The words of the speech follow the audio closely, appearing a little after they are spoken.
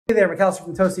Hey there, McAllister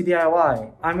from Toasty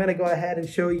DIY. I'm going to go ahead and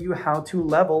show you how to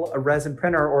level a resin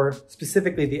printer, or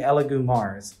specifically the Elegoo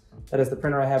Mars. That is the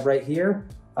printer I have right here.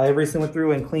 I recently went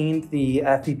through and cleaned the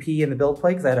FPP and the build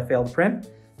plate because I had a failed print.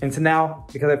 And so now,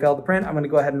 because I failed to print, I'm going to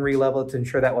go ahead and re-level it to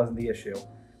ensure that wasn't the issue.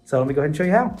 So let me go ahead and show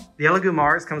you how. The Elegoo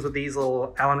Mars comes with these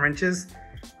little Allen wrenches.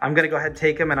 I'm going to go ahead and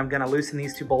take them and I'm going to loosen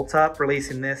these two bolts up,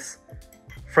 releasing this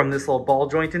from this little ball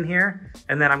joint in here.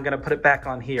 And then I'm going to put it back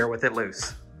on here with it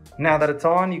loose. Now that it's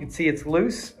on, you can see it's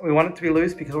loose. We want it to be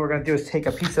loose because what we're going to do is take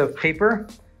a piece of paper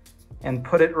and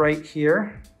put it right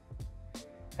here.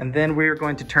 And then we're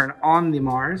going to turn on the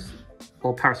Mars,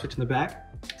 little power switch in the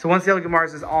back. So once the Elegoo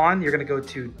Mars is on, you're going to go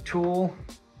to Tool,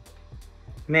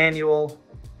 Manual,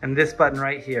 and this button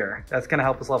right here. That's going to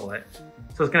help us level it.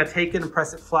 So it's going to take it and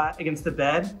press it flat against the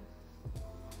bed.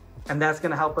 And that's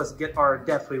going to help us get our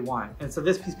depth we want. And so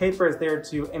this piece of paper is there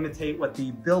to imitate what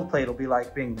the build plate will be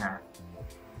like being there.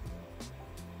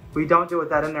 We don't do with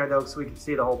that in there though, so we can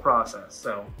see the whole process.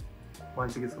 So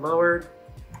once it gets lowered.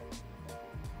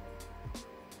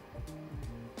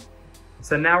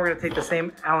 So now we're gonna take the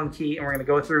same Allen key and we're gonna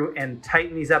go through and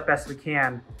tighten these up best we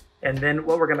can. And then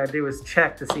what we're gonna do is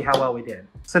check to see how well we did.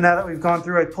 So now that we've gone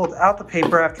through, I pulled out the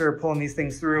paper after pulling these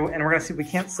things through, and we're gonna see if we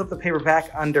can't slip the paper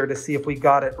back under to see if we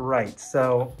got it right.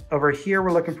 So over here,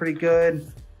 we're looking pretty good.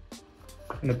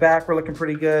 In the back, we're looking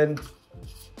pretty good.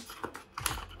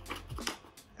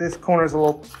 This corner is a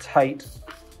little tight,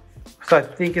 so I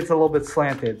think it's a little bit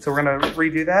slanted. So we're gonna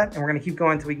redo that, and we're gonna keep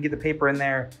going until we can get the paper in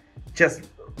there just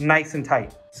nice and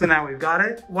tight. So now we've got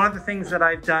it. One of the things that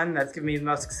I've done that's given me the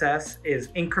most success is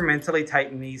incrementally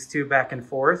tighten these two back and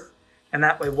forth, and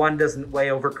that way one doesn't way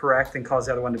overcorrect and cause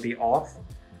the other one to be off.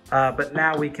 But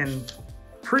now we can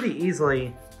pretty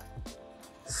easily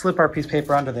slip our piece of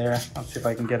paper under there. Let's see if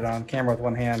I can get it on camera with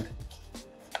one hand.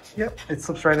 Yep, it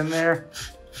slips right in there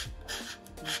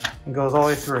and goes all the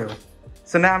way through.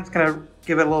 So now I'm just gonna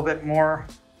give it a little bit more,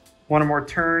 one or more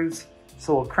turns.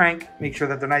 So we'll crank, make sure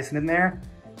that they're nice and in there,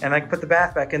 and I can put the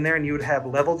bath back in there and you would have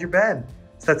leveled your bed.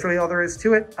 So that's really all there is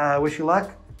to it. Wish you luck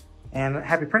and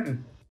happy printing.